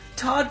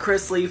Todd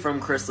Chrisley from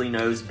Chrisley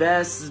Knows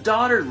Best's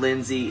daughter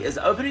Lindsay is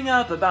opening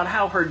up about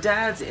how her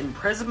dad's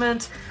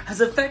imprisonment has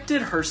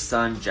affected her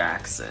son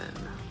Jackson.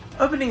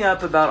 Opening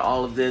up about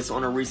all of this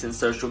on a recent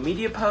social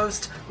media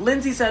post,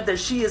 Lindsay said that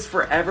she is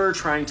forever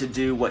trying to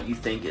do what you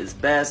think is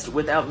best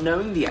without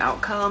knowing the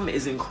outcome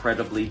is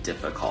incredibly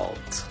difficult.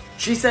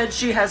 She said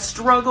she has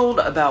struggled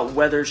about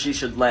whether she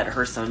should let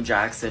her son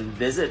Jackson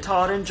visit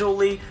Todd and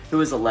Julie, who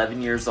is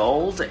 11 years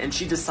old, and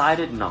she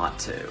decided not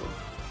to.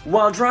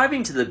 While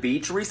driving to the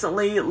beach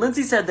recently,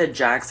 Lindsay said that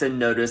Jackson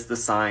noticed the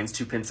signs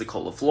to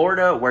Pensacola,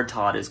 Florida, where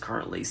Todd is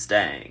currently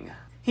staying.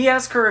 He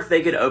asked her if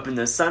they could open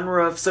the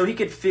sunroof so he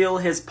could feel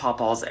his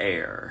pawpaw's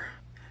air.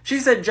 She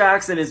said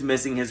Jackson is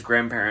missing his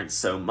grandparents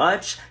so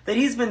much that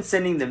he's been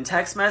sending them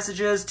text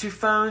messages to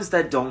phones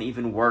that don't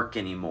even work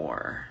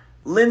anymore.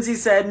 Lindsay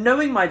said,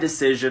 knowing my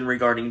decision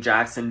regarding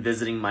Jackson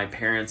visiting my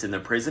parents in the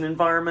prison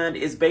environment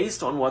is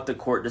based on what the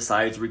court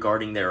decides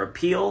regarding their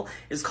appeal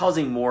is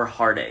causing more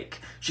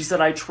heartache. She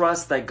said, I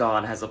trust that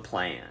God has a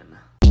plan.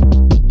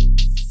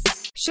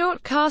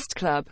 Short Cast Club